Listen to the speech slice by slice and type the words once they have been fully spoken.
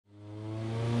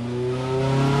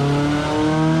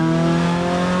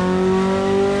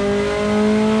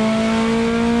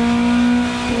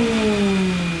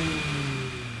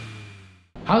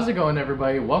it going,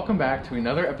 everybody? Welcome back to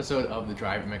another episode of the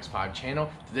Drive MX5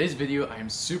 channel. Today's video, I am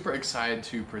super excited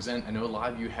to present. I know a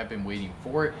lot of you have been waiting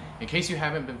for it. In case you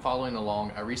haven't been following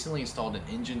along, I recently installed an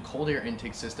Injen cold air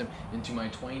intake system into my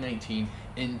 2019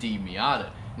 ND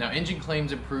Miata. Now, Injen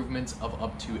claims improvements of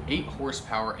up to 8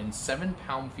 horsepower and 7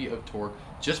 pound-feet of torque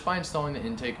just by installing the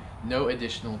intake, no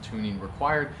additional tuning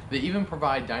required. They even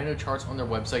provide dyno charts on their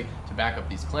website to back up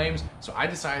these claims, so I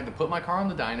decided to put my car on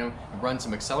the dyno and run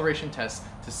some acceleration tests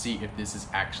to see if this is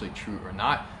actually true or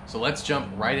not. So let's jump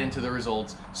right into the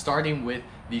results, starting with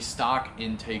the stock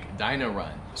intake dyno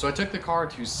run. So I took the car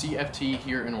to CFT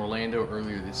here in Orlando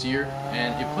earlier this year,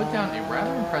 and it put down a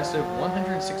rather impressive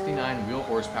 169 wheel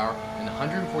horsepower and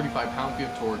 145 pound-feet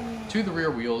of torque to the rear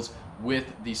wheels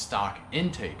with the stock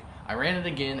intake. I ran it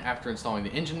again after installing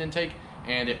the Injen intake,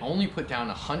 and it only put down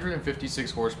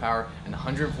 156 horsepower and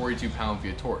 142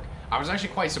 pound-feet of torque. I was actually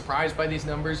quite surprised by these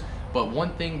numbers, but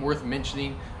one thing worth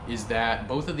mentioning is that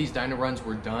both of these dyno runs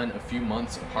were done a few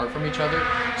months apart from each other,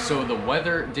 so the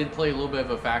weather did play a little bit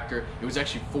of a factor. It was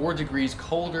actually 4 degrees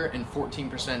colder and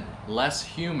 14% less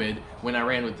humid when I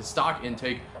ran with the stock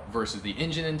intake versus the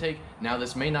Injen intake. Now,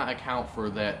 this may not account for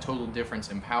that total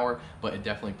difference in power, but it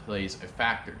definitely plays a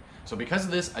factor. So because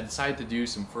of this, I decided to do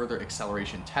some further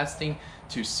acceleration testing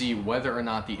to see whether or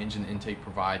not the Injen intake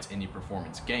provides any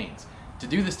performance gains. To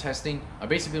do this testing, I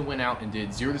basically went out and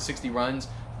did 0 to 60 runs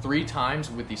 3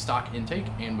 times with the stock intake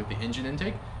and with the Injen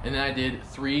intake, and then I did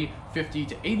 3 50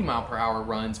 to 80 mile per hour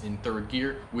runs in third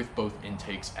gear with both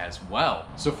intakes as well.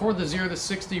 So for the 0 to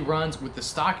 60 runs with the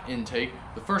stock intake,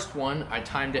 the first one I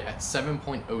timed it at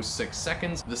 7.06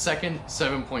 seconds, the second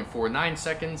 7.49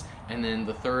 seconds, and then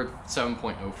the third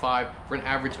 7.05 for an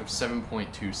average of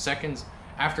 7.2 seconds.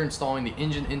 After installing the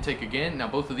Injen intake again, now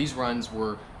both of these runs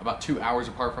were about 2 hours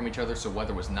apart from each other, so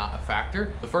weather was not a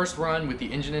factor. The first run with the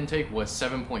Injen intake was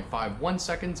 7.51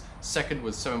 seconds, second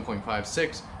was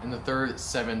 7.56, and the third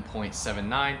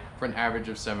 7.79 for an average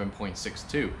of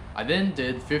 7.62. I then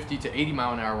did 50 to 80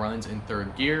 mile an hour runs in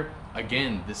third gear.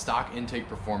 Again, the stock intake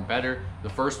performed better. The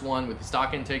first one with the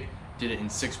stock intake did it in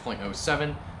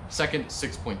 6.07, second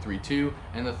 6.32,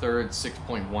 and the third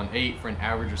 6.18 for an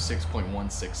average of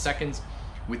 6.16 seconds.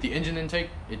 With the Injen intake,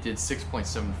 it did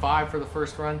 6.75 for the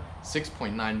first run,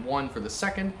 6.91 for the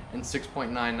second, and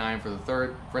 6.99 for the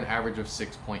third for an average of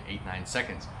 6.89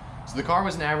 seconds. So the car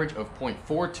was an average of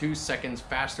 0.42 seconds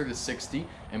faster to 60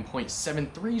 and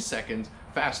 0.73 seconds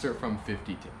faster from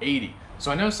 50 to 80. So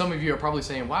I know some of you are probably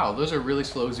saying, wow, those are really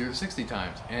slow 0 to 60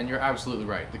 times, and you're absolutely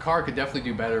right. The car could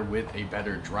definitely do better with a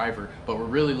better driver, but we're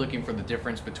really looking for the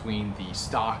difference between the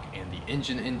stock and the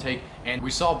Injen intake, and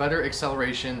we saw better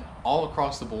acceleration all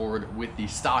across the board with the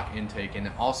stock intake, and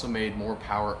it also made more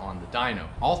power on the dyno.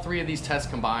 All 3 of these tests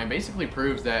combined basically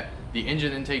proves that the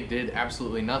Injen intake did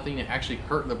absolutely nothing. It actually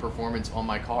hurt the performance on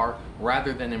my car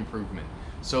rather than improvement.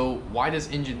 So why does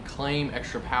Injen claim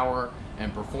extra power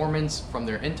and performance from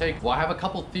their intake? Well, I have a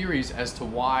couple theories as to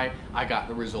why I got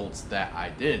the results that I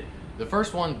did. The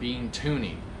first one being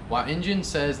tuning. While Injen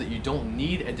says that you don't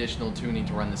need additional tuning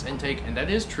to run this intake, and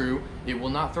that is true, it will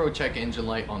not throw a check engine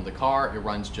light on the car, it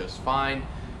runs just fine.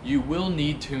 You will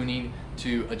need tuning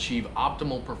to achieve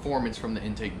optimal performance from the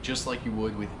intake, just like you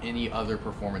would with any other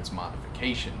performance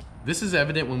modification. This is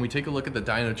evident when we take a look at the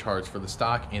dyno charts for the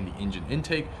stock and the Injen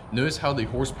intake. Notice how the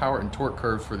horsepower and torque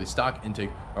curves for the stock intake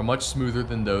are much smoother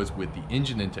than those with the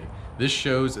Injen intake. This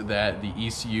shows that the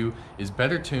ECU is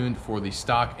better tuned for the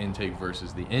stock intake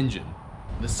versus the Injen.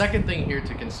 The second thing here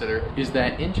to consider is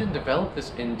that Injen developed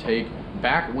this intake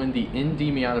back when the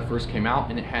ND Miata first came out,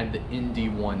 and it had the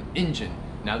ND1 engine.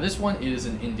 Now this one is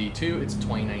an ND2, it's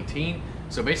 2019,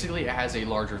 so basically it has a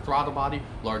larger throttle body,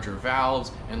 larger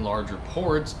valves, and larger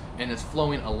ports, and it's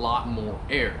flowing a lot more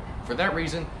air. For that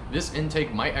reason, this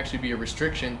intake might actually be a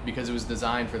restriction because it was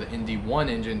designed for the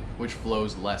ND1 engine, which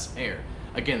flows less air.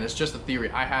 Again, that's just a theory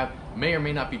I have, may or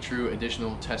may not be true.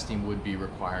 Additional testing would be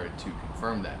required to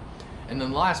confirm that. And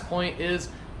then the last point is,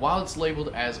 while it's labeled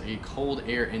as a cold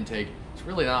air intake, it's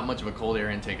really not much of a cold air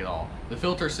intake at all. The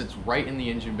filter sits right in the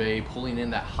engine bay, pulling in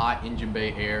that hot engine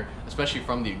bay air, especially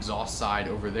from the exhaust side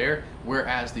over there,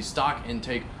 whereas the stock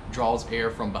intake draws air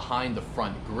from behind the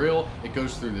front grille. It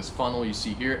goes through this funnel you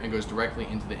see here and goes directly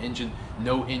into the engine.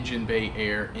 No engine bay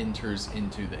air enters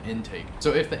into the intake.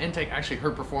 So if the intake actually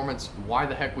hurt performance, why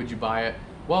the heck would you buy it?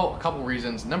 Well, a couple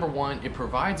reasons. Number one, it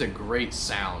provides a great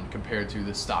sound compared to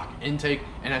the stock intake,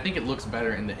 and I think it looks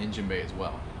better in the engine bay as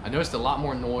well. I noticed a lot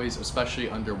more noise, especially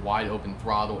under wide open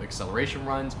throttle acceleration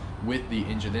runs with the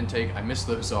Injen intake. I missed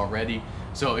those already.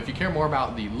 So if you care more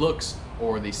about the looks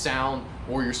or the sound,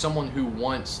 or you're someone who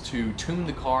wants to tune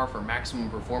the car for maximum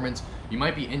performance, you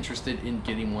might be interested in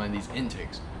getting one of these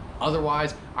intakes.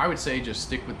 Otherwise, I would say just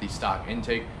stick with the stock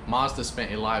intake. Mazda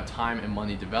spent a lot of time and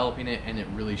money developing it, and it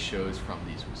really shows from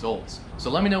these results.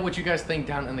 So let me know what you guys think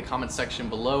down in the comment section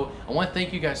below. I want to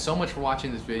thank you guys so much for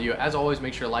watching this video. As always,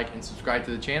 make sure to like and subscribe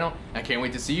to the channel. I can't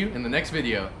wait to see you in the next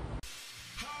video.